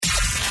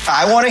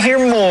I want to hear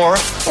more.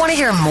 Want to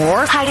hear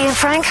more? Heidi and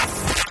Frank?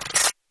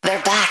 They're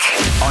back.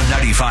 On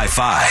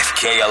 95.5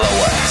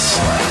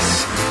 KLOS.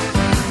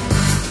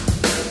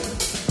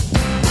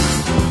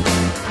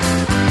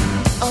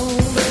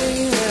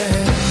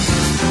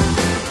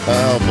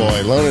 Oh,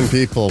 boy. Loaning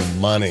people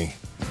money,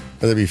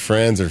 whether it be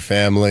friends or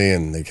family,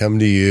 and they come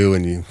to you,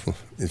 and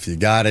if you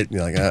got it,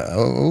 you're like,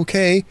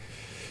 okay,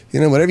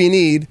 whatever you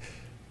need.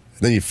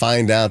 And then you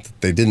find out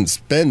that they didn't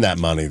spend that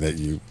money that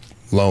you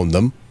loaned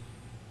them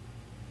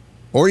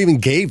or even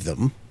gave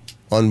them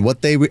on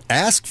what they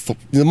asked for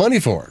the money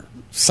for,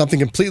 something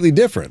completely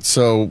different.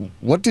 So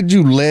what did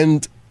you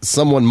lend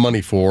someone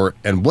money for,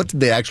 and what did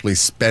they actually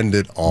spend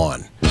it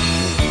on?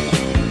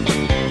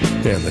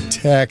 And the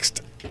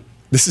text,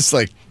 this is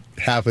like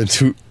happened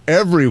to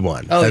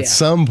everyone at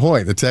some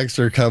point. The texts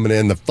are coming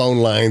in, the phone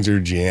lines are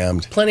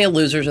jammed. Plenty of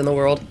losers in the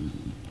world.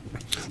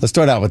 Let's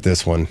start out with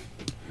this one.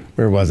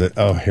 Where was it?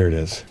 Oh, here it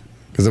is.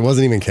 Because it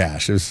wasn't even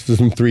cash. It was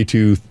from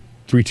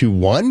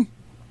 321? What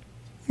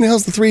the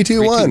hell's the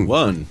 321?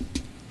 321.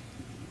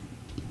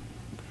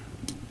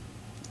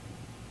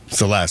 It's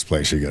the last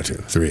place you go to.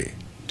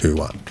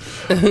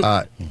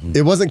 321.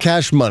 It wasn't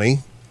cash money,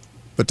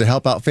 but to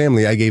help out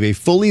family, I gave a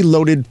fully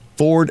loaded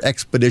Ford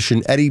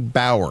Expedition Eddie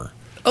Bauer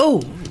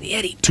the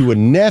Eddie. to a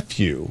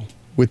nephew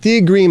with the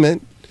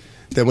agreement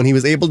that when he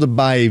was able to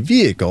buy a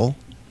vehicle,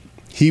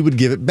 he would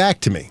give it back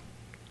to me.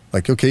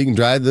 Like, okay, you can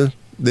drive the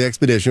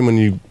Expedition when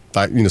you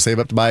buy, save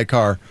up to buy a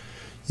car.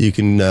 You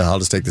can, I'll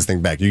just take this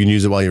thing back. You can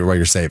use it while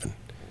you're saving.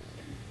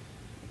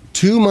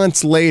 2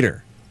 months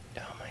later,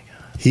 Oh my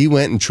God. he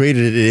went and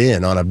traded it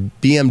in on a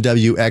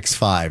BMW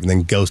X5 and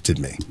then ghosted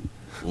me.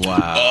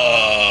 Wow.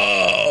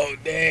 Oh,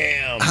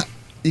 damn.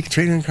 You can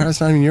trade in a car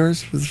that's not even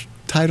yours with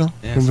title?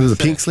 Yeah, with a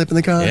pink slip in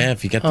the car? Yeah,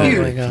 if you got the, Oh my if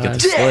you God. got the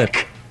slip.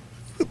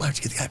 Why don't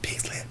you get the guy a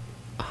pink slip?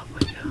 Oh my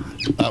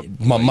God.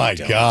 My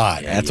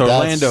God. Yeah, that's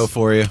Orlando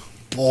for you.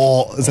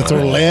 Is that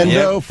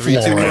Orlando? Yep,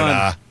 321.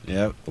 Florida.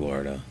 Yep.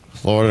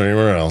 Florida,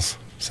 anywhere else.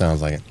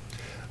 Sounds like it.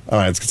 All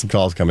right, let's get some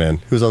calls come in.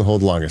 Who's on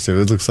hold longest? It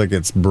looks like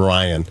it's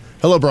Brian.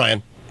 Hello,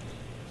 Brian.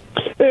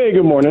 Hey,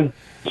 good morning.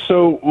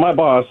 So my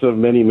boss of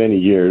many, many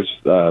years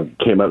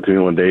came up to me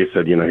one day,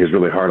 said, he's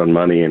really hard on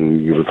money,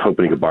 and he was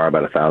hoping he could borrow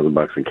about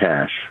 $1,000 in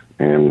cash.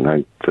 And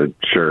I said,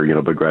 sure,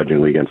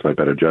 begrudgingly against my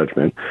better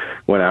judgment.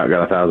 Went out,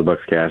 got $1,000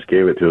 cash,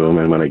 gave it to him,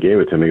 and when I gave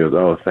it to him, he goes,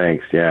 oh,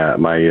 thanks, yeah,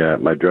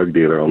 my drug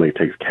dealer only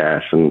takes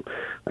cash, and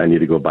I need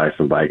to go buy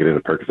some Vicodin and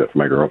a Percocet for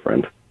my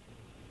girlfriend.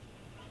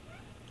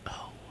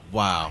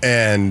 Wow.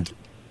 And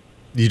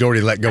you'd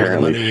already let go of the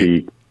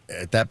money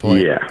at that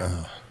point? Yeah.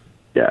 Oh.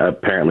 Yeah,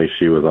 apparently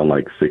she was on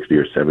like 60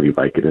 or 70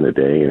 Vicodin a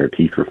day, and her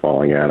teeth were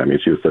falling out. I mean,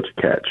 she was such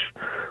a catch.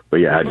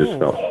 But yeah, I just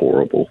felt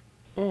horrible.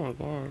 Oh my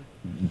God.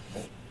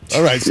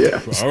 All right.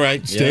 All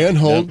right. Stay on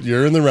hold. Yep.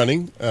 You're in the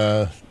running.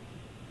 But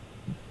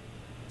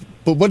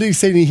what did he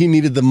say he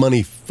needed the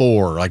money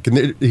for? Like,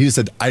 he just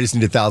said, I just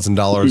need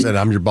 $1,000 and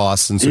I'm your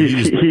boss. And so you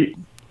just did it.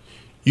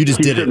 He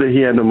said that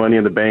he had no money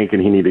in the bank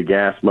and he needed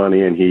gas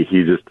money, and he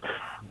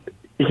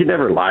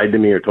never lied to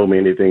me or told me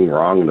anything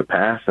wrong in the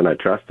past, and I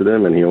trusted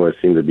him, and he always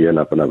seemed to be an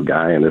up-and-up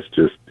guy, and it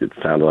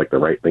sounded like the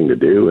right thing to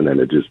do, and then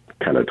it just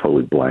kind of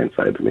totally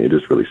blindsided me. It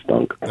just really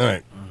stunk. All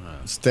right.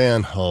 Stay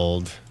on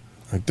hold.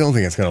 I don't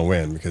think it's going to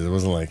win because it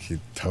wasn't like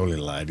he totally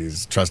lied. He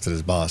just trusted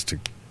his boss to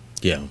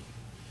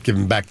give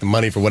him back the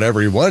money for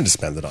whatever he wanted to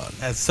spend it on.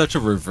 That's such a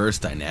reverse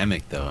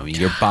dynamic, though. I mean,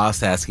 your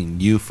boss asking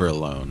you for a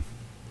loan.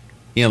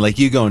 Like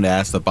you going to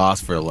ask the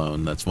boss for a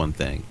loan, that's one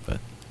thing, but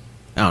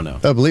I don't know.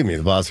 Oh, believe me,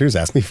 the boss here's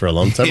asked me for a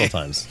loan several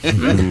times.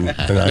 and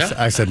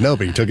I said no,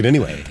 but he took it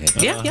anyway.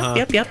 Yep.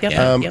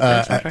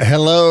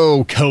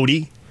 Hello,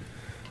 Cody.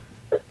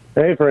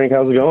 Hey, Frank,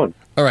 how's it going?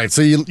 All right,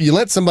 so you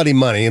lent somebody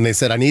money, and they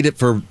said, I need it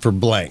for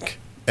blank.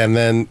 And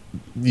then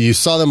you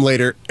saw them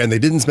later, and they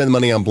didn't spend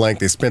money on blank.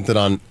 They spent it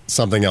on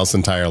something else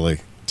entirely.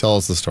 Tell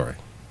us the story.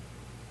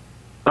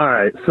 All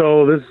right,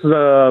 so this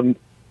is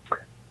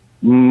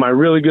my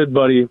really good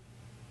buddy.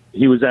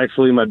 He was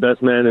actually my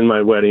best man in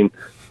my wedding.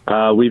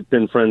 We've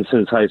been friends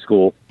since high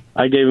school.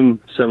 I gave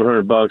him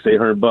 $700,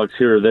 $800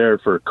 here or there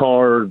for a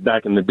car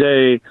back in the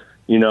day,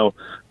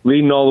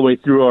 leading all the way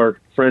through our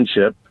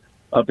friendship.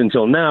 Up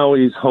until now,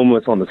 he's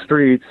homeless on the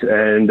streets,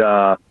 and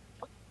I've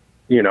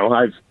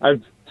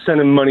sent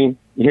him money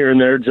here and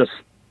there just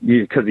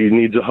because he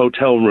needs a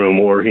hotel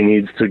room, or he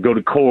needs to go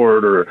to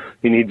court, or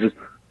he needs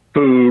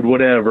food,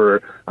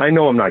 whatever. I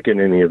know I'm not getting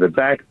any of it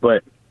back,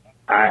 but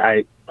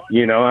I'm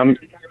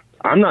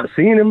not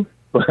seeing him,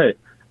 but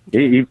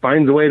he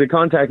finds a way to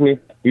contact me.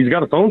 He's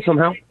got a phone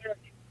somehow.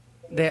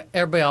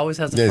 Everybody always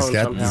has a phone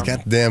somehow. He's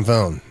got the damn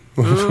phone.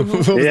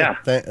 Mm-hmm. Yeah.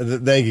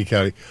 Thank you,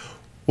 Cody.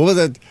 What was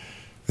that?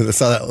 I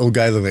saw that old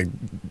guy look like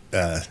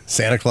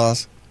Santa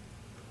Claus.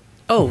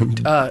 Oh,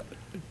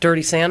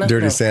 Dirty Santa?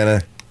 Dirty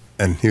Santa.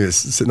 And he was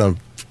sitting on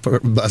a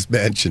bus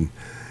bench and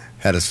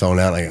had his phone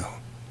out. And I go,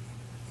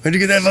 where'd you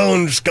get that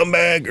phone,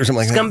 scumbag? Or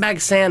something like that. Scumbag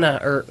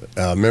Santa.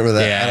 Remember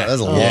that? Yeah. That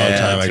was a long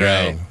time ago.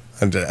 Right.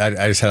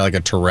 I just had like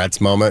a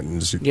Tourette's moment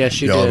and just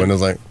yes, you yelled did. and I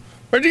was like,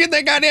 where'd you get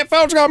that goddamn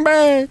phone,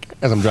 scumbag?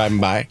 As I'm driving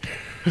by.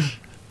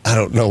 I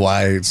don't know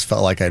why it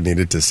felt like I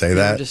needed to say You're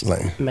that. just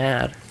Like,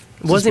 mad.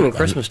 It wasn't even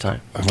Christmas time.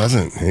 I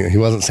wasn't. He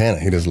wasn't Santa.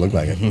 He doesn't look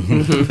like it.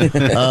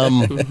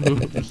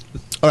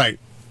 All right.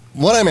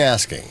 What I'm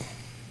asking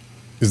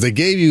is they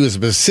gave you a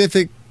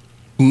specific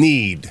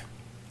need.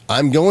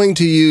 I'm going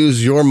to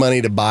use your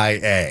money to buy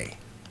A.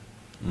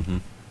 Mm-hmm.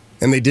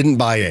 And they didn't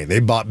buy A. They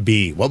bought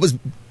B. What was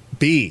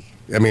B?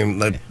 I mean,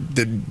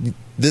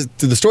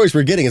 the stories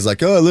we're getting is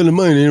like, oh, I loaned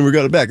money and never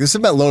got it back. This is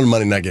about loaning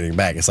money, not getting it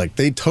back. It's like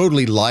they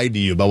totally lied to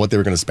you about what they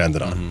were going to spend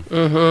it on.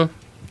 Mm-hmm.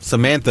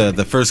 Samantha,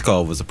 the first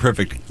call was a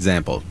perfect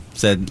example.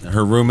 Said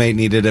her roommate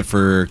needed it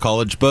for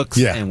college books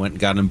and went and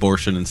got an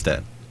abortion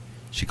instead.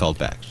 She called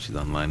back. She's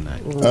on line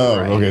 9. Oh,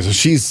 okay. So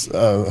she's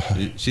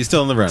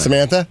still in the running.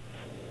 Samantha?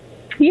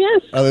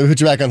 Yes. Let me put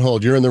you back on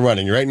hold. You're in the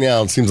running. Right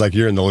now, it seems like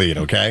you're in the lead,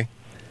 okay?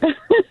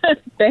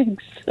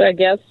 Thanks, I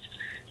guess.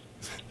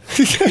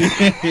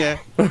 Yeah.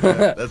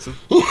 That's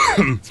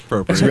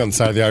appropriate. Should be on the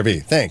side of the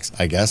RV. Thanks,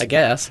 I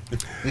guess.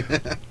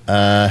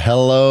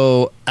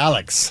 Hello,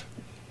 Alex.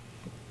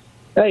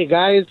 Hey,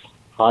 guys.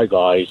 Hi,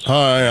 guys.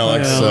 Hi,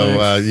 Alex. Hi, So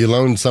Alex. you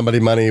loaned somebody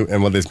money,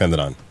 and what did they spend it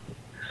on?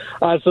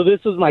 So this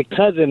is my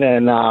cousin,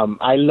 and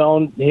I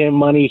loaned him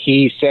money,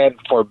 he said,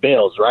 for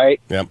bills, right?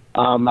 Yep.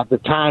 At the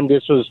time,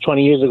 this was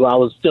 20 years ago, I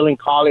was still in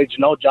college,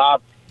 no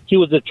job. He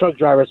was a truck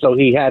driver, so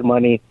he had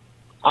money.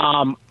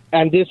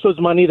 And this was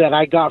money that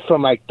I got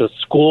from, like, the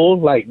school,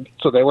 like,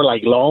 so they were,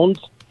 like, loans.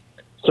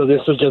 So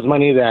this was just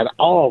money that,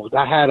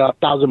 I had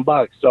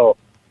 $1,000. So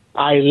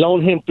I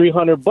loaned him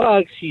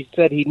 $300. He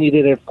said he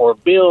needed it for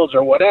bills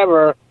or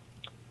whatever.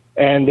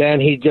 And then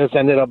he just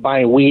ended up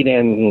buying weed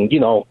and,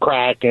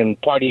 crack and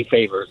party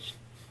favors.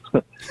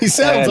 He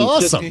sounds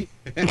awesome.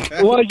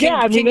 Well, yeah.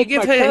 I mean, Can you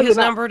give my his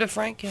cousin. number to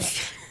Frank? Yeah.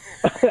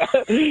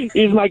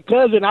 He's my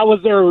cousin. I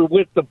was there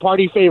with the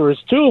party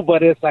favors too,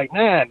 but it's like,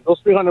 man, those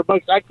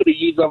 $300 I could have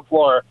used them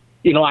for.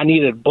 I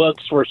needed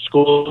books for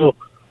school,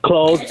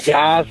 clothes,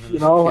 gas.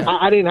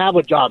 I didn't have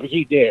a job.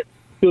 He did.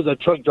 He was a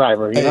truck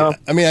driver.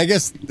 I mean, I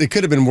guess it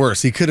could have been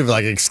worse. He could have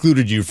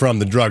excluded you from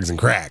the drugs and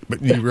crack,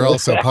 but you were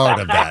also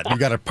part of that. You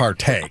got to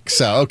partake.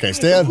 So okay,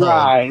 stay on hold.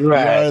 Right. You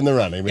are in the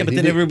running. Yeah, but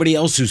then everybody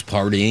else who's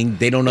partying,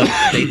 they don't know.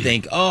 They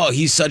think, oh,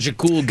 he's such a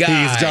cool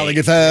guy. He's jolly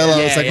good fellow.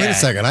 It's like, wait a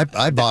second,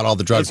 I bought all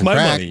the drugs It's and my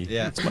crack. money.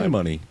 Yeah, it's my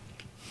money.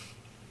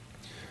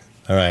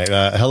 All right.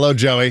 Hello,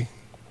 Joey.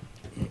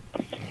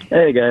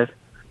 Hey guys.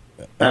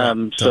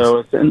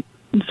 So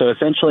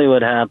essentially,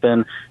 what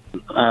happened?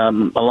 A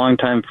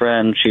longtime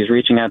friend. She's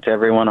reaching out to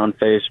everyone on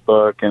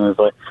Facebook and was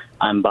like,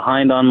 "I'm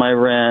behind on my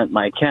rent.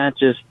 My cat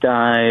just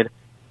died,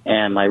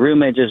 and my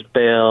roommate just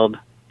bailed."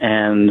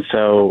 And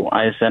so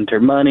I sent her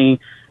money.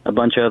 A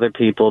bunch of other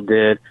people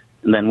did,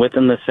 and then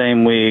within the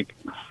same week,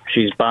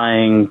 she's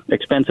buying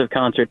expensive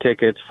concert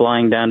tickets,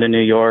 flying down to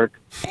New York,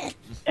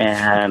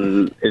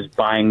 and is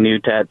buying new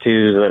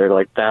tattoos that are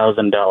like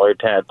 $1,000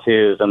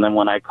 tattoos. And then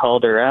when I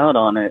called her out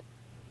on it,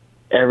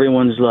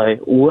 everyone's like,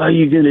 "Why are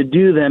you going to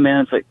do that,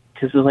 man?" It's like,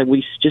 because it's like,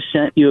 we just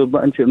sent you a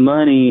bunch of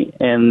money,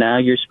 and now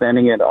you're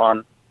spending it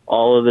on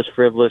all of this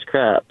frivolous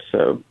crap.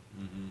 So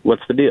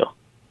what's the deal?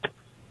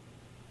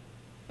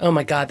 Oh,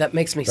 my God. That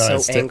makes me so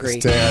angry.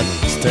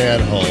 Stay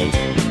on hold.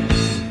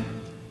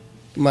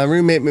 My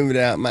roommate moved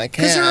out. My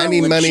cat. I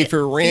need money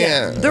for rent.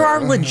 Yeah, there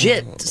are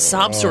legit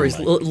sob stories,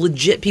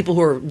 legit people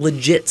who are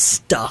legit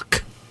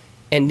stuck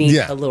and need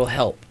a little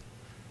help.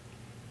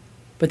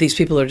 But these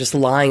people are just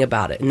lying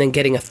about it and then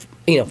getting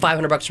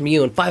 $500 from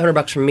you and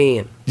 $500 from me.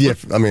 And yeah,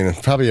 I mean,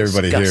 probably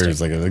everybody here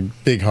is like a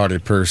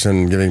big-hearted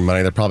person giving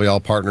money. They're probably all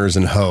partners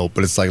in hope,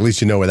 but it's like at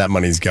least you know where that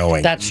money's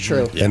going. That's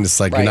true. And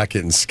it's like you're not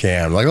getting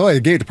scammed. Like, I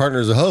gave to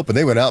Partners of Hope, and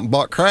they went out and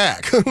bought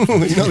crack.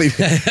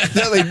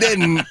 They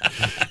didn't.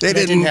 They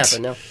didn't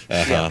happen. No.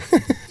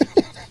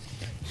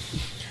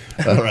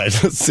 All right,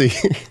 let's see.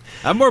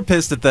 I'm more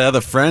pissed at the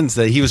other friends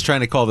that he was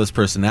trying to call this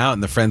person out,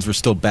 and the friends were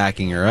still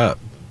backing her up.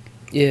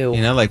 Ew.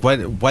 Like, why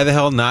the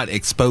hell not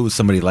expose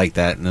somebody like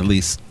that and at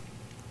least,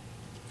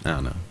 I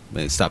don't know,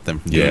 maybe stop them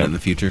from doing it in the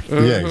future?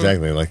 Mm-hmm. Yeah,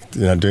 exactly. Like,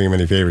 you're not doing him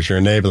any favors, you're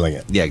enabling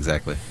it. Yeah,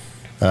 exactly.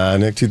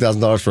 Nick,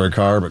 $2,000 for a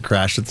car, but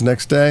crashed it the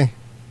next day?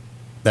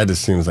 That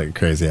just seems like a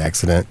crazy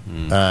accident.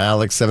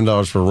 Alex,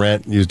 $7 for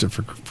rent, used it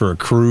for a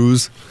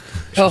cruise.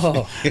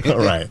 Oh. All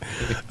right.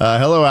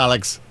 Hello,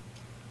 Alex.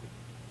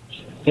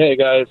 Hey,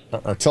 guys.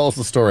 Tell us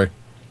the story.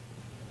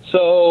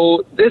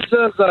 So this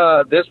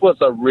was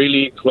a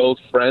really close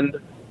friend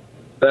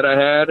that I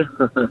had,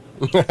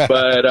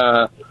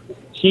 but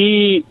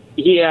he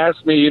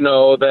asked me,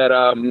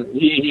 that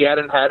he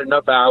hadn't had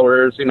enough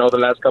hours, the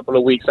last couple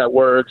of weeks at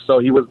work, so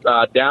he was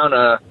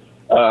down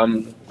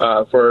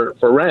for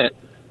rent.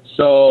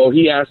 So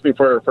he asked me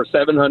for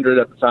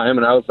 $700 at the time,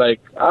 and I was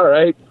like, all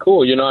right,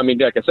 cool.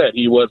 Like I said,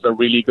 he was a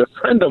really good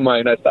friend of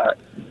mine, I thought.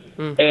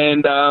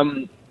 And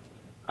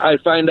I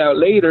find out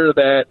later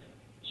that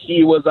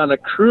he was on a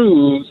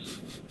cruise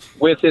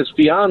with his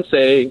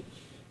fiance,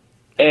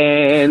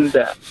 and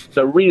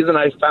the reason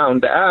I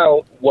found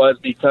out was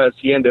because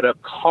he ended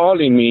up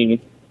calling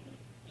me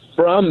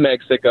from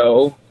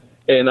Mexico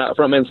and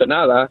from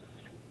Ensenada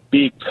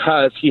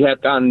because he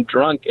had gotten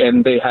drunk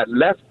and they had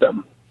left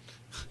them.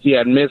 he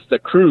had missed the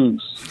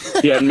cruise.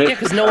 He had missed,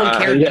 because no one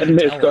cared. He had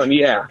missed going,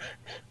 yeah.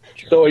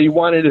 So he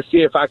wanted to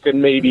see if I could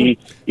maybe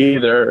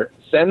either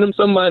send him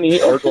some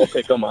money or go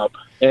pick him up.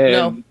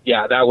 And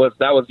yeah, that was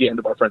the end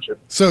of our friendship.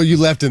 So you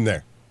left him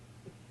there?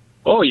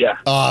 Oh, yeah.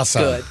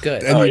 Awesome.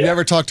 Good. And you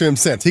never talked to him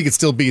since? He could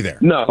still be there?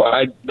 No,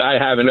 I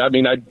haven't. I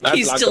mean, I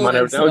blocked him on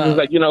everything. I was just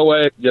like, you know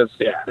what? Just,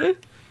 yeah.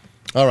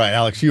 All right,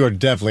 Alex, you are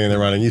definitely in the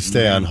running. You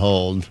stay on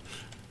hold.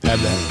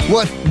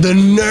 What the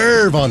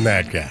nerve on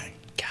that guy?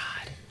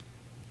 God.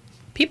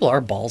 People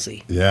are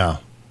ballsy. Yeah.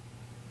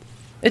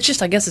 It's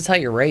just, I guess it's how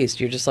you're raised.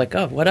 You're just like,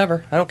 oh,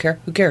 whatever. I don't care.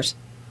 Who cares?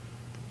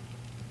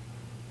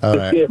 All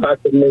right. See if I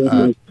could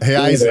maybe hey,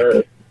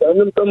 Isaac. Send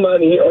him some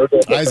money. Or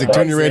Isaac,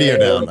 turn your radio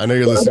down. I know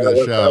you're listening to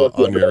the show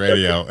on your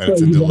radio, and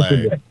it's a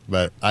delay.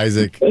 But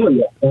Isaac.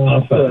 Oh,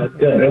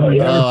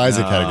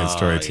 Isaac had a good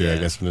story, too. I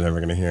guess we're never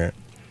going to hear it.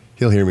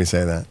 He'll hear me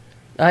say that.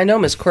 I know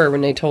Miss Cora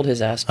Renee told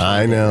his ass.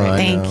 I know.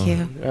 Thank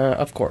you.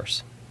 Of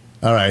course.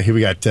 All right, here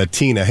we got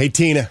Tina. Hey,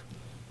 Tina.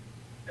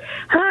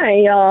 Hi,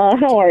 y'all.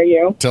 How are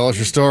you? Tell us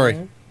your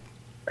story.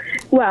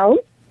 Well,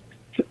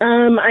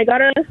 I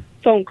got a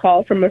phone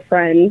call from a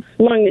friend.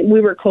 We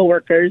were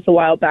coworkers a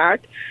while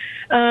back,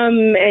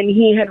 and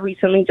he had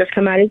recently just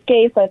come out as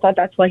gay, so I thought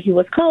that's why he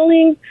was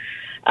calling.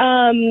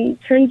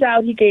 Turns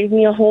out he gave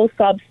me a whole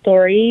sob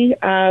story,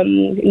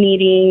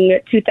 needing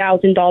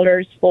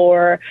 $2,000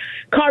 for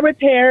car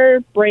repair,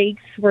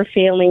 brakes were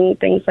failing,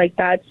 things like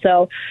that.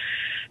 So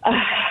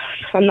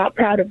I'm not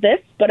proud of this,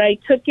 but I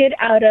took it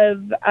out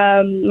of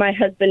my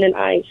husband and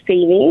I's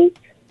savings.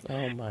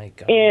 Oh my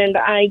God. And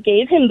I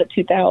gave him the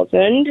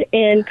 $2,000,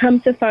 and come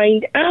to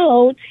find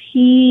out,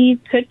 he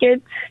took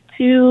it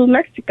to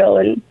Mexico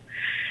and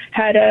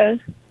had a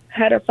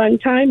fun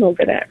time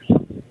over there.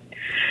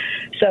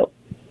 So,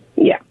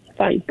 yeah,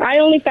 fun. I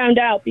only found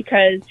out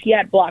because he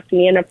had blocked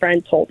me and a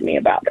friend told me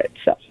about it.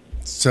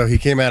 So he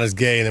came out as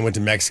gay and then went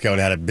to Mexico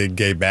and had a big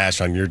gay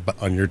bash on your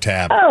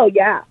tab. Oh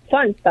yeah,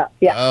 fun stuff.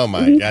 Yeah. Oh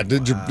my God!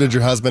 Did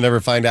your husband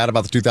ever find out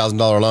about the $2,000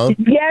 loan?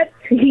 Yes,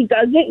 he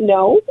doesn't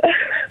know.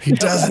 He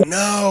doesn't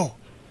know.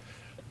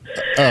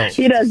 Oh,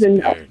 he doesn't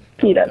know.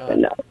 He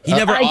doesn't know. He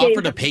never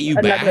offered to pay you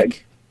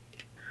back.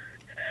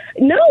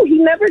 No, he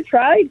never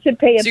tried to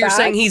pay it back. So you're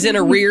saying he's in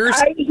arrears?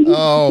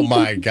 Oh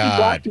my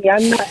God!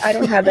 I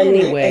don't have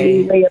any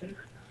way of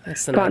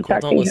That's the not cool.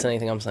 Don't listen to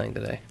anything I'm saying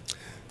today.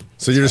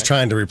 So you're just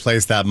trying to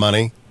replace that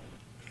money,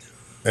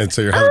 and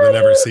so your husband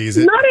never sees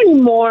it. Not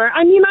anymore.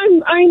 I mean,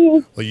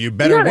 I'm. Well, you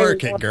better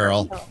work it,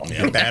 girl.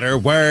 You better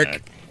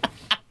work.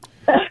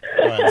 All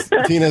right,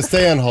 Tina,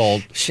 stay on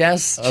hold.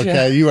 Yes.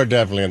 Okay, you are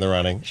definitely in the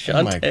running. Shante.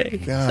 Oh my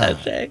God.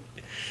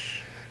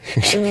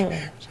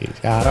 She's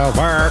gotta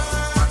work.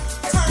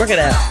 Work it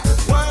out.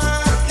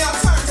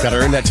 Gotta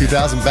earn that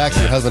 $2,000 back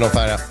so your husband don't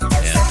find out.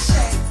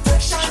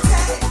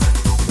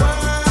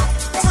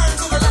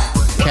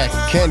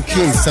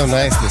 Cancun's so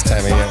nice this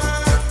time of year.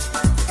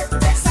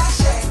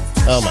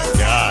 Oh my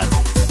God.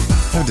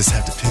 I would just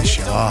have to piss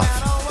you off.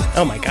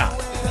 Oh my God.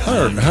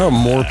 How are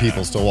more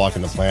people still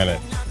walking the planet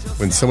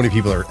when so many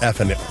people are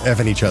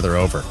effing each other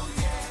over?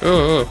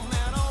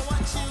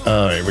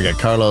 All right, we got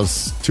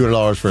Carlos,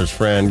 $200 for his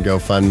friend,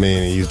 GoFundMe,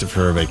 and he used it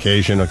for a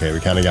vacation. Okay,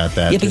 we kind of got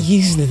that. Yeah, but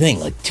here's the thing,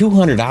 like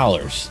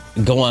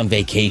 $200, go on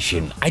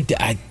vacation.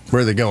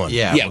 Where are they going?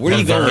 Yeah, where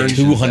do you go with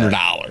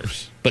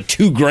 $200? But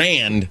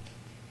 $2,000.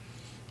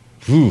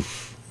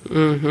 Oof.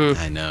 Mm-hmm.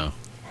 I know.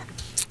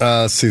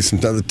 Let's see some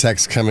other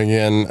texts coming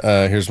in.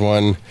 Here's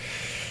one.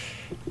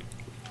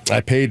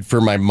 I paid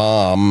for my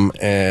mom.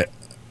 I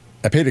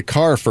paid a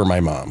car for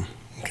my mom.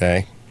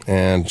 Okay,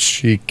 and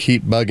she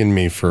keep bugging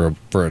me for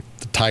the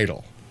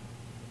title.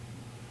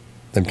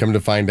 Then come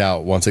to find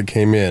out, once it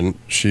came in,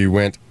 she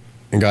went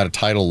and got a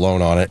title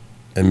loan on it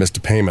and missed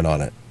a payment on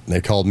it. And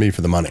they called me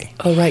for the money.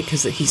 Oh right,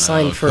 because he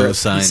signed for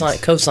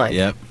co-signed.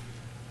 Yep.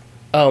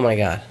 Oh my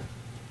God.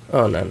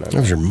 Oh, no. That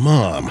was your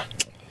mom.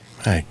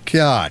 My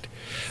God.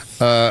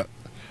 I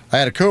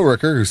had a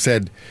coworker who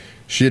said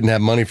she didn't have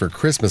money for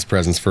Christmas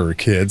presents for her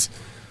kids.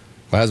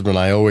 My husband and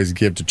I always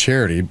give to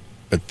charity,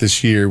 but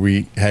this year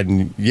we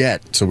hadn't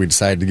yet, so we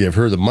decided to give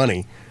her the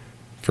money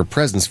for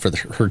presents for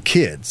her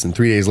kids. And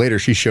 3 days later,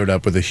 she showed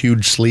up with a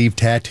huge sleeve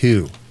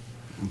tattoo.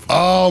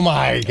 Oh,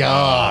 my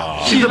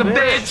God. She's a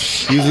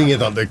bitch. Using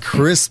it on the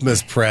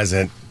Christmas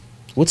present.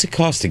 What's it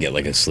cost to get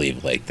like a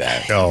sleeve like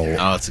that? Oh,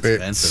 it's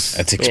expensive.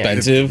 That's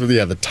expensive?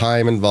 Yeah, the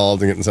time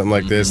involved in getting something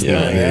like this,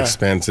 Yeah. and the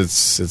expense,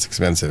 it's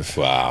expensive.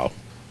 Wow.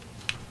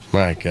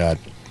 My God.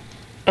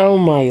 Oh,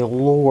 my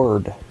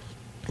Lord.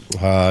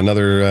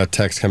 Another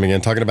text coming in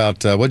talking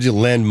about what'd you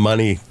lend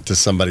money to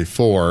somebody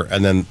for,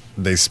 and then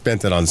they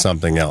spent it on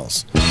something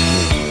else.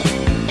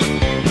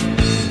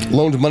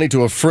 Loaned money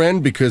to a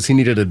friend because he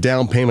needed a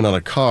down payment on a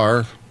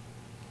car.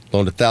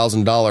 Loaned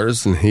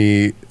 $1,000, and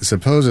he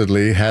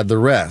supposedly had the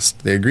rest.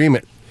 The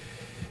agreement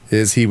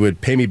is he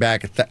would pay me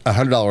back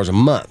 $100 a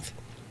month.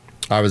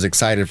 I was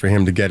excited for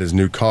him to get his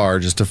new car,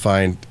 just to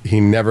find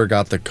he never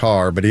got the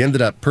car, but he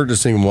ended up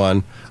purchasing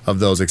one of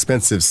those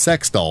expensive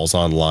sex dolls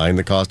online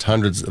that cost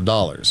hundreds of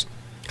dollars.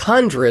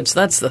 Hundreds.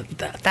 That's the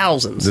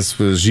thousands. This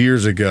was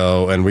years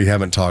ago, and we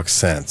haven't talked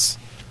since.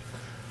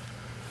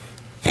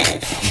 Oh,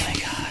 my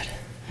God.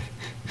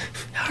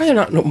 How are there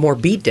not more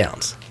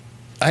beatdowns?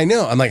 I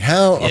know. I'm like,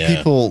 how are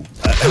people...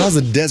 how's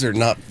the desert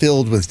not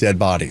filled with dead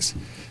bodies?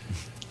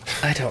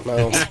 I don't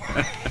know.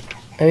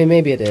 I mean,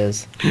 maybe it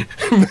is.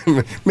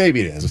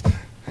 Maybe it is.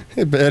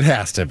 It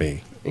has to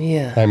be.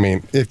 Yeah. I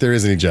mean, if there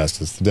is any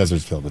justice, the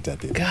desert's filled with dead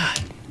people. God.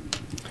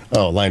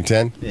 Oh, line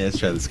 10? Yeah, let's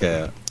try this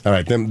guy out. All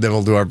right, then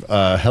we'll do our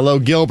hello,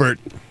 Gilbert.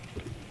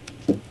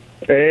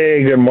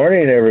 Hey, good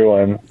morning,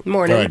 everyone.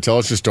 Morning. All right, tell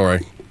us your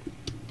story.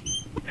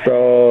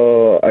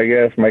 So, I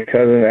guess my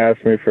cousin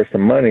asked me for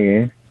some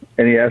money,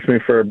 and he asked me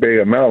for a big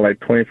amount, like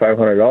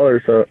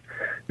 $2,500. So,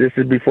 this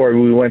is before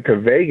we went to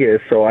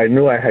Vegas, so I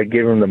knew I had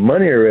given him the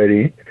money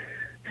already.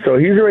 So,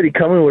 he's already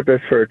coming with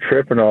us for a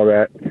trip and all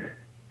that.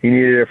 He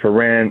needed it for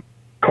rent,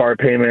 car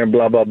payment,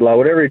 blah, blah, blah.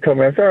 Whatever he told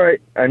me, I said, all right,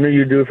 I knew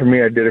you'd do it for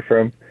me. I did it for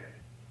him.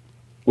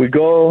 We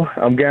go,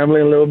 I'm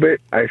gambling a little bit.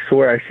 I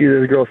swear I see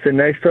this girl sitting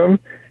next to him.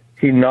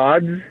 He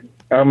nods.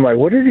 I'm like,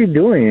 what is he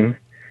doing?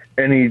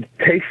 And he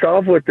takes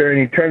off with her,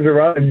 and he turns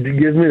around and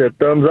gives me the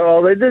thumbs up.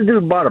 Oh, they just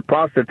dude bought a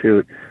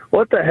prostitute.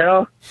 What the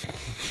hell?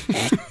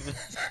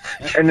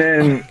 And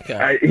then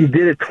he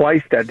did it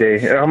twice that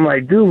day. And I'm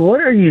like, dude,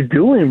 what are you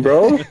doing,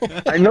 bro?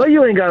 I know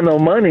you ain't got no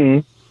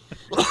money.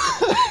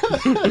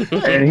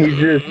 And he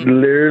just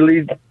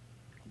literally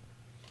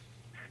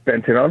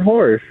spent it on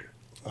horse.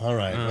 All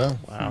right. Well,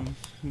 wow.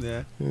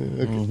 Yeah.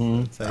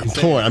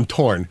 I'm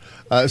torn.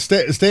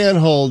 Stay on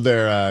hold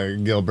there,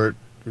 Gilbert.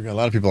 We've got a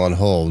lot of people on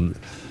hold.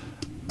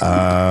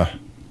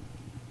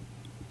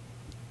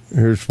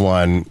 Here's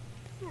one.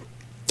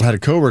 I had a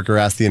coworker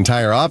ask the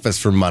entire office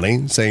for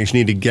money, saying she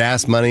needed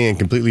gas money and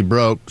completely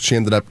broke. She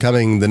ended up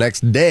coming the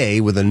next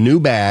day with a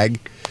new bag,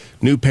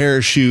 new pair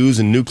of shoes,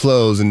 and new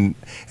clothes, and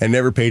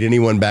never paid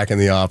anyone back in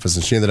the office.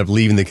 And she ended up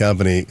leaving the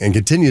company and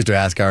continues to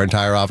ask our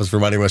entire office for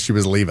money while she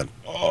was leaving.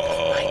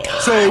 Oh my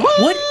God. So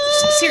what?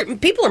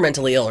 People are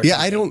mentally ill. Yeah,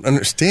 I don't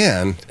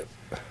understand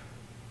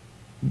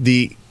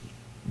the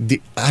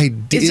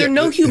idea. Is there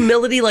no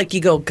humility? Like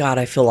you go, God,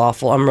 I feel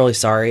awful. I'm really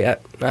sorry. I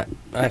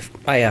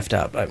effed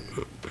up. I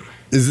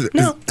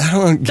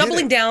don't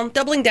doubling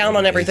down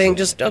on everything.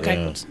 Just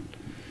okay. Yeah.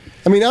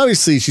 I mean,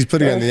 obviously, she's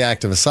putting on the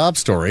act of a sob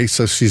story,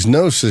 so she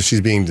knows that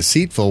she's being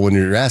deceitful when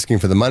you're asking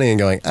for the money and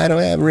going, I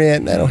don't have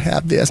rent, I don't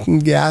have this,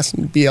 and gas,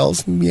 and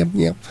bills, and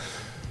yep.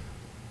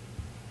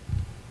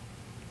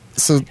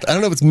 So I don't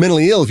know if it's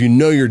mentally ill if you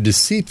know you're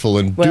deceitful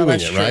in doing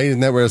it, true. right?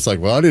 Isn't that where it's like,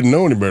 well, I didn't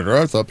know any better.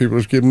 I thought people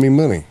were just giving me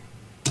money.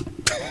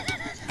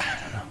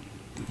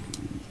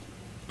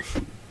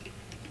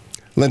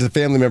 Lent a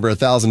family member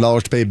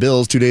 $1,000 to pay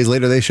bills. 2 days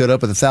later, they showed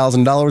up with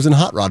 $1,000 in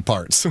hot rod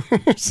parts.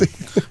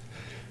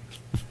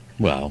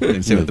 Well, they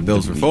didn't say what the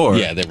bills were for.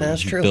 Yeah,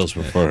 that's true. Bills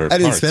were for her. I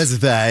didn't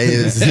specify.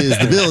 It was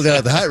the bill down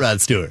at the hot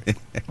rod store.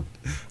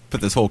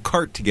 Put this whole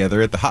cart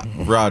together at the hot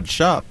rod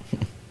shop.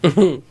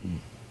 Lent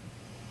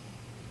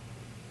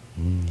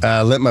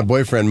my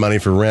boyfriend money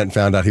for rent.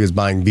 Found out he was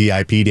buying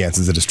VIP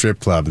dances at a strip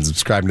club and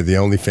subscribing to the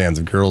OnlyFans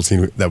of girls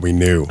that we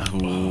knew. My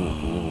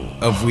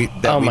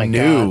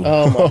knew. God.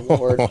 Oh my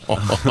Lord.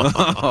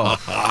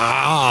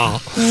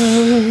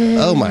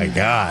 Oh my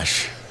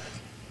gosh.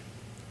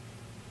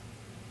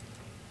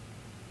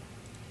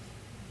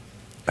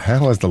 How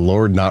has the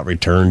Lord not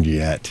returned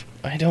yet?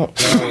 I don't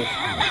know.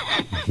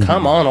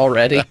 Come on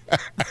already.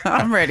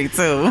 I'm ready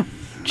too.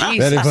 Jesus.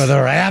 Ready for the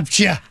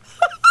rapture.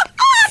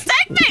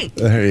 Take me.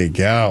 There you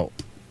go.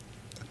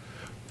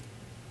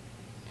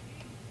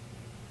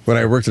 When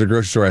I worked at a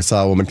grocery store, I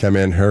saw a woman come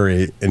in,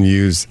 hurry, and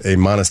use a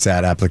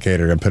Monistat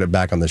applicator and put it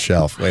back on the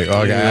shelf. Wait,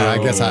 okay, I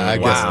guess.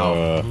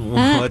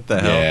 What the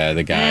hell? Yeah,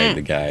 the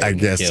guy. I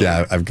guess,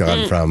 yeah, I've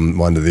gone from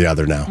one to the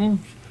other now.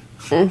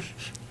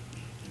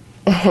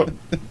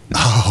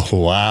 Oh,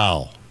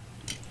 wow.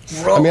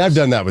 Gross. I mean, I've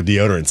done that with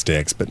deodorant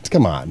sticks, but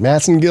come on.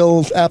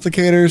 Massengill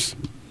applicators?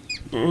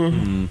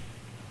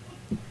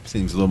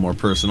 Seems a little more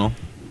personal.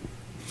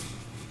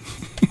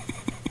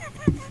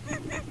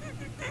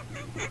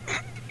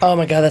 Oh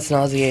my God, that's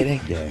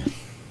nauseating. Yeah.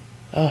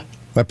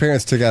 My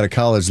parents took out a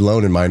college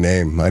loan in my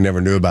name. I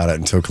never knew about it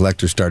until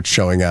collectors started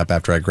showing up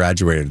after I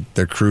graduated.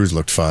 Their cruise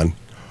looked fun.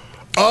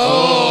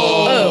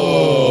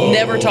 Oh!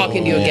 Never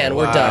talking to you again.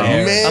 We're done.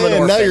 Man, I'm an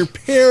orphan. now your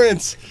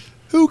parents.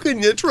 Who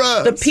can you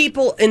trust? The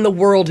people in the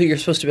world who you're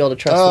supposed to be able to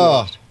trust the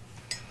most.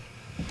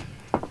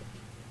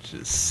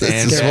 Just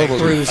This is horrible.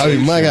 I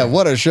mean, my God,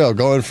 what a show.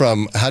 Going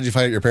from how'd you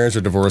find out your parents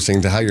are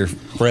divorcing to how your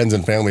friends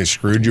and family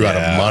screwed you out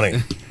of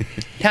money.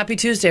 Happy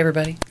Tuesday,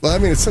 everybody. Well, I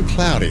mean, it's so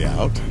cloudy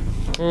out.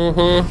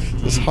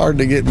 It's hard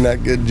to get in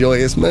that good,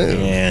 joyous mood.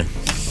 Yeah.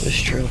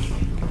 It's true.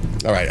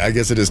 All right, I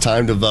guess it is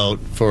time to vote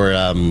for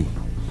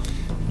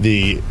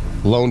the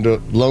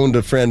loan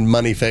to friend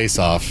money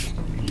face-off.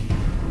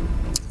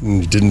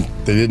 They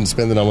didn't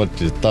spend it on what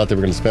you thought they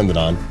were going to spend it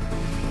on.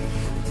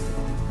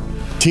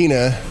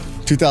 Tina,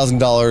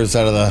 $2,000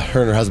 out of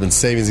her and her husband's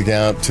savings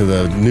account to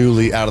the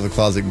newly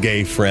out-of-the-closet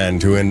gay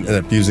friend who ended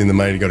up using the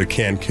money to go to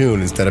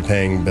Cancun instead of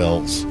paying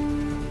bills.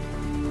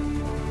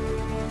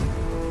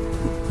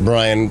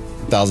 Brian,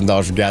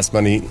 $1,000 for gas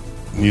money,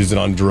 used it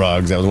on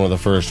drugs. That was one of the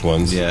first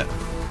ones. Yeah.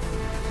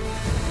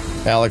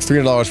 Alex,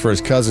 $300 for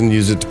his cousin,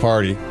 used it to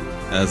party.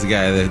 That was the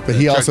guy that. But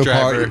he also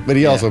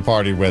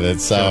partied with it.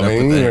 So I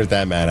mean, you weren't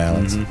that mad,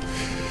 Alex.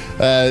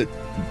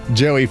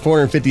 Joey,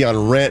 $450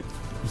 on rent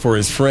for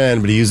his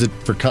friend, but he used it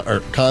for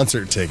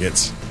concert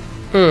tickets.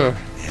 Yeah,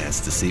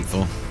 it's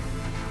deceitful.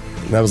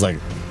 That was like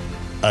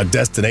a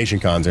destination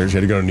concert. She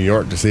had to go to New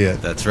York to see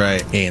it. That's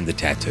right. And the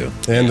tattoo.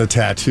 And the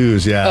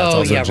tattoos, yeah. Oh, it's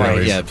also yeah, Joey's.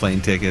 right. Yeah,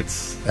 plane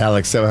tickets.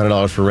 Alex,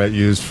 $700 for rent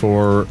used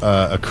for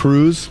a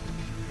cruise.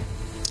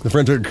 The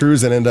friend took a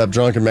cruise and ended up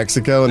drunk in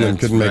Mexico and then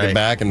couldn't make it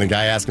back, and the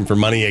guy asked him for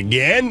money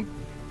again.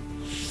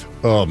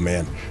 Oh,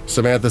 man.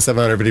 Samantha,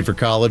 $750 for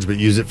college, but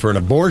used it for an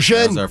abortion.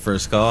 That was our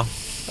first call.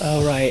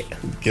 Oh, right.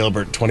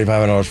 Gilbert,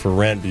 $2,500 for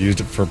rent, but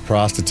used it for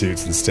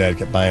prostitutes instead.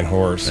 Kept buying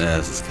horse. Yeah,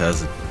 that's his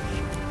cousin.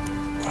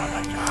 Oh,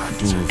 my God.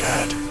 These are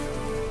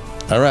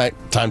good. All right.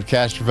 Time to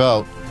cast your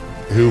vote.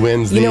 Who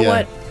wins You know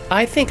what?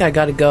 I think I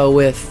got to go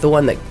with the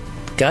one that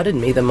gutted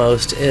me the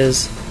most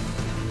is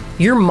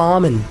your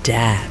mom and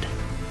dad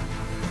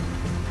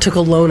took a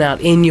loan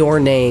out in your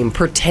name,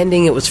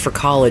 pretending it was for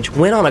college,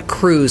 went on a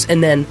cruise,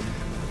 and then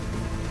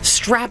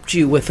strapped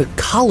you with a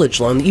college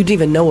loan that you didn't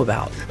even know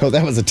about. Oh,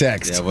 that was a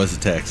text. Yeah, it was a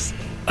text.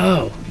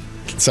 Oh.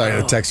 Sorry,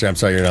 the texter. I'm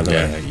sorry, you're not in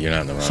the wrong. You're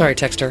not in the wrong. Sorry,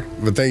 texter.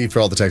 But thank you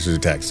for all the texters who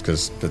text,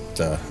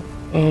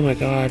 oh, my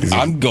God.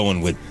 I'm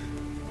going with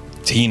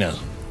Tina,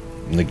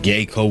 the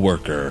gay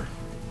coworker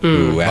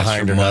who asked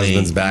behind for her money.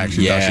 husband's back.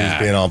 She thought she was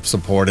being all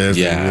supportive.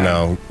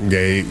 Yeah. And,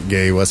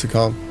 gay, what's it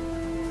called?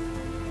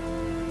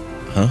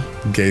 Huh?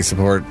 Gay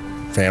support,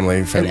 family.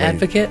 An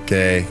advocate?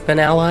 Gay. An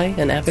ally?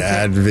 An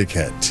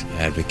advocate?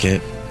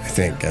 Advocate. I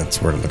think that's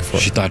the word I'm looking for.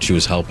 She thought she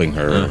was helping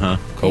her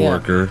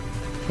coworker.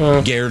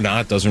 Yeah. Gay or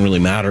not, doesn't really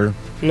matter.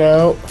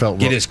 No.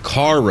 Get his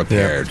car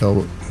repaired.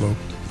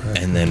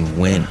 And then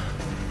went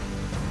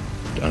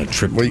on a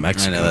trip to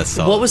Mexico. I know, that's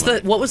What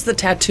was the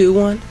tattoo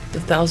one? The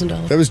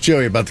 $1,000? That was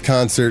Joey about the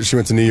concert. She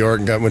went to New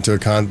York and went to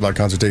bought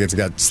concert tickets and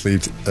got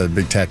sleeved a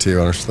big tattoo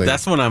on her sleeve.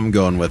 That's what I'm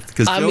going with.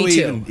 Because me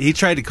too. he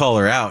tried to call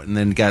her out and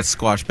then got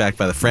squashed back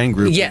by the friend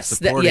group. Yes,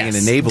 supporting and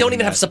enabling. Don't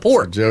even have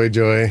support. So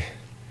Joey.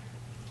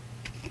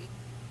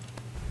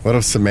 What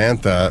if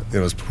Samantha, it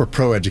was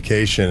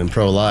pro-education and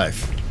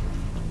pro-life?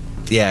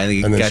 Yeah,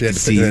 and then got she had to to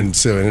see. and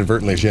so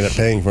inadvertently she ended up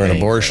paying for an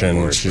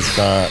abortion. She's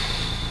not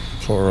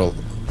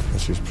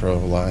she's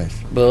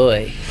pro-life.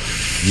 Boy.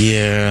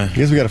 Yeah. I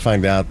guess we got to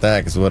find out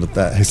that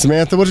Hey,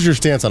 Samantha, what is your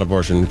stance on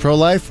abortion?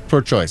 Pro-life,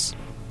 pro-choice?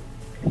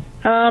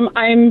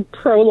 I'm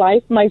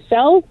pro-life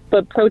myself,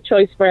 but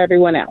pro-choice for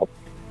everyone else.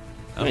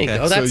 There you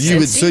go.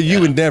 So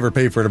you would never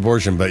pay for an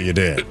abortion, but you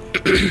did.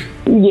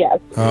 Yes.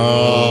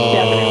 Oh,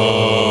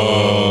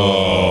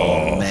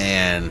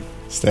 man.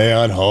 Stay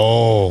on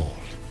hold.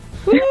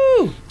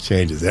 Woo!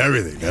 Changes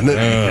everything, doesn't it?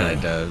 It kind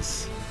of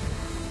does.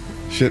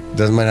 Shit,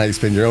 doesn't mind how you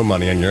spend your own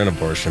money on your own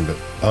abortion, but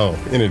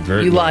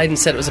inadvertently. You lied and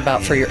said it was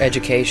about for your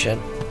education.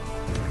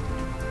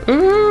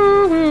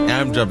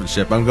 I'm jumping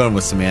ship. I'm going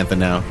with Samantha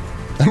now.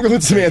 I'm going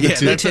with Samantha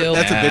too. Me too.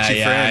 That's a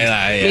bitchy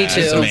friend. Me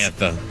too.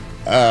 Samantha.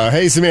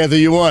 Hey, Samantha,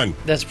 you won.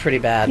 That's pretty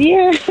bad.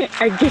 Yeah,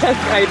 I guess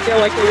I feel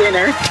like a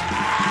winner.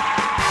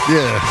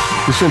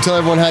 Yeah. Be sure and tell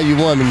everyone how you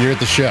won when you're at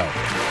the show.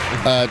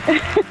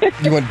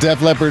 You want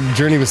Def Leppard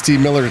Journey with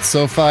Steve Miller at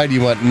SoFi? Do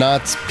you want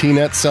Knott's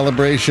Peanut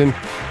Celebration?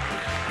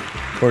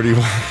 Or do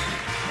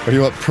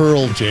you want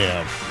Pearl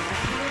Jam?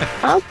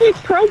 I'll take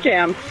Pro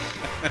Jam.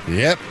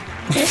 Yep.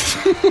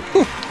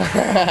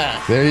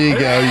 There you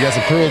go. You got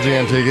some Pearl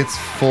Jam tickets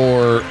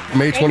for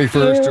May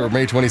 21st or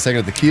May 22nd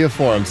at the Kia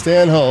Forum.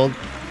 Stay on hold,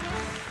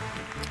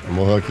 and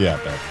we'll hook you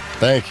up there.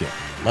 Thank you.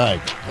 My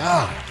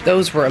God.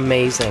 Those were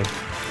amazing.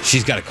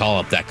 She's got to call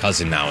up that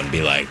cousin now and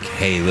be like,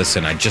 hey,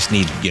 listen, I just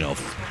need, $50,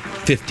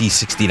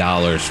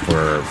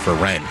 $60 for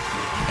rent.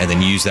 And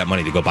then use that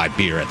money to go buy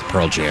beer at the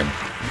Pearl Jam.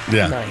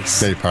 Yeah.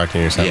 Nice. Maybe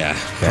parking or something.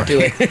 Yeah. Do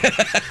it.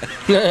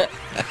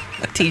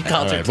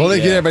 Concert. Right. Well,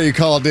 thank you everybody who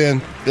called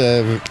in.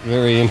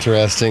 Very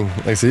interesting.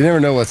 Like I said, you never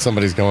know what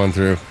somebody's going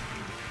through.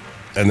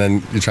 And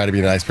then you try to be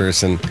a nice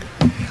person.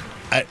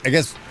 I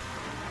guess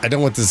I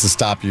don't want this to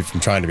stop you from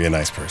trying to be a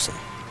nice person.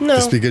 No.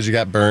 Just because you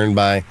got burned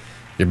by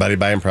your buddy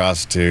buying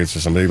prostitutes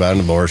or somebody buying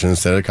an abortion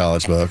instead of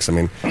college books. I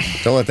mean,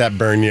 don't let that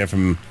burn you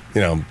from,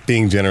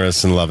 being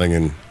generous and loving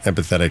and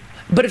empathetic.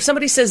 But if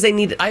somebody says they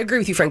need it, I agree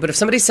with you, Frank, but if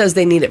somebody says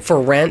they need it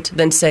for rent,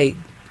 then say,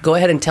 go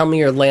ahead and tell me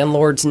your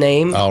landlord's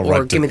name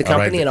or give me the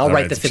company and I'll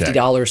write the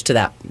 $50 to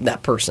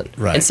that person.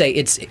 Right. And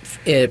say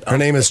her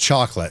name is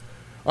Chocolate.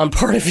 On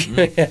part of you.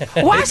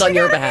 Why it's on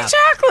your behalf.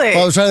 Chocolate?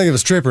 Well, I was trying to think of a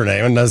stripper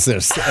name, and that's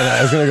this. And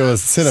I was going to go with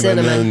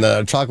cinnamon.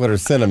 And chocolate or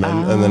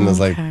cinnamon, and then it was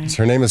like,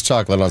 her name is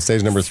Chocolate on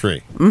stage number 3.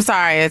 I'm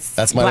sorry,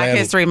 that's my Black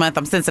History Month.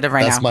 I'm sensitive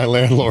right now. That's my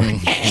landlord.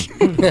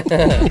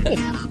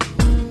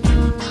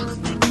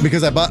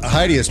 Because I bought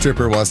Heidi a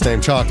stripper once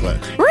named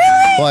Chocolate. Really?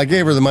 Well, I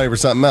gave her the money for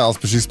something else,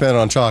 but she spent it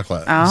on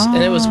chocolate. Oh.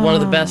 And it was one of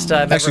the best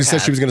I've Actually, ever said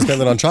had. she was going to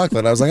spend it on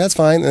chocolate. I was like, that's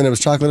fine. And it was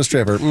chocolate a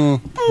stripper.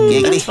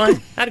 That's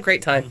fine. I had a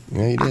great time.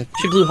 Yeah, you did.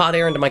 She blew hot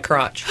air into my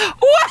crotch.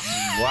 What?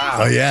 Wow.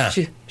 Oh, yeah.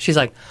 She's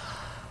like,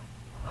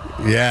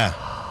 Yeah.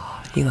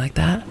 you like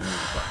that?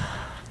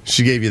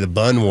 She gave you the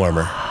bun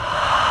warmer.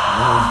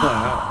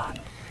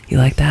 You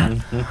like that?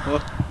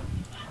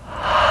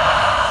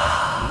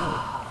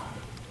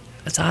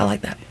 That's how I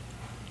like that.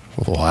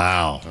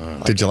 Wow.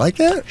 Did you like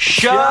that?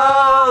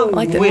 Show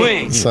like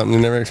that. Something you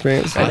never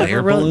experienced? I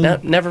never really,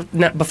 never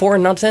before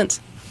and not since.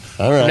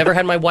 All right. Never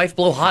had my wife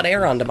blow hot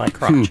air onto my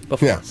crotch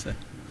before. Yeah.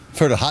 I've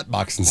heard of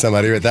hotboxing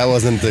somebody, but that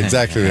wasn't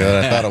exactly what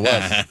I thought it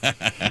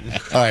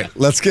was. All right,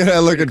 let's get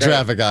a look at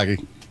traffic,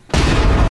 Augie.